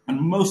 And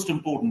most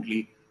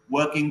importantly,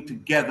 working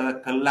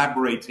together,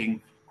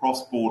 collaborating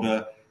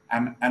cross-border,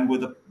 and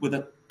with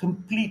a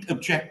complete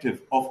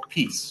objective of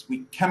peace. We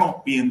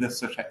cannot be in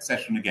this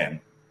session again,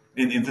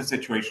 in this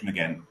situation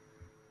again.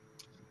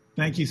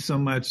 Thank you so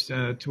much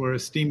to our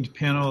esteemed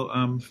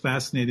panel.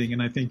 Fascinating,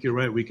 and I think you're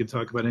right. We could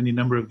talk about any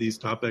number of these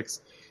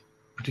topics.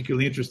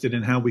 Particularly interested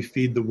in how we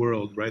feed the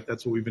world, right?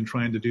 That's what we've been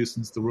trying to do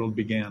since the world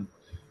began.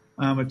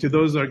 To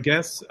those our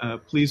guests,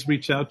 please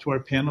reach out to our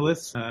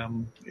panelists.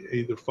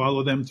 Either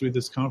follow them through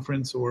this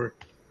conference or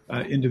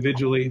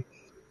individually.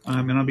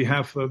 And on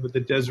behalf of the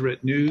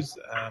Deseret News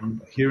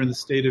here in the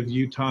state of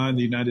Utah in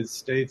the United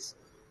States,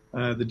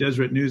 the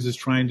Deseret News is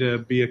trying to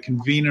be a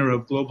convener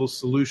of global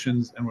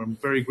solutions, and we're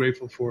very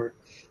grateful for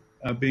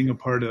being a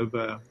part of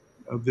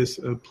this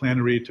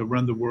plenary to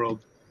run the world,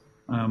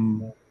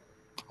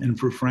 and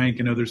for Frank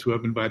and others who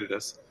have invited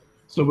us.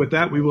 So with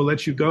that, we will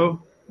let you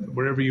go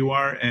wherever you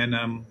are,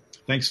 and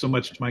thanks so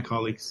much to my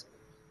colleagues.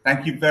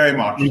 Thank you very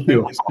much. Thank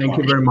you. Thank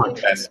you very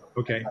much. Yes.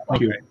 Okay.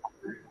 Thank you.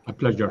 A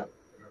pleasure.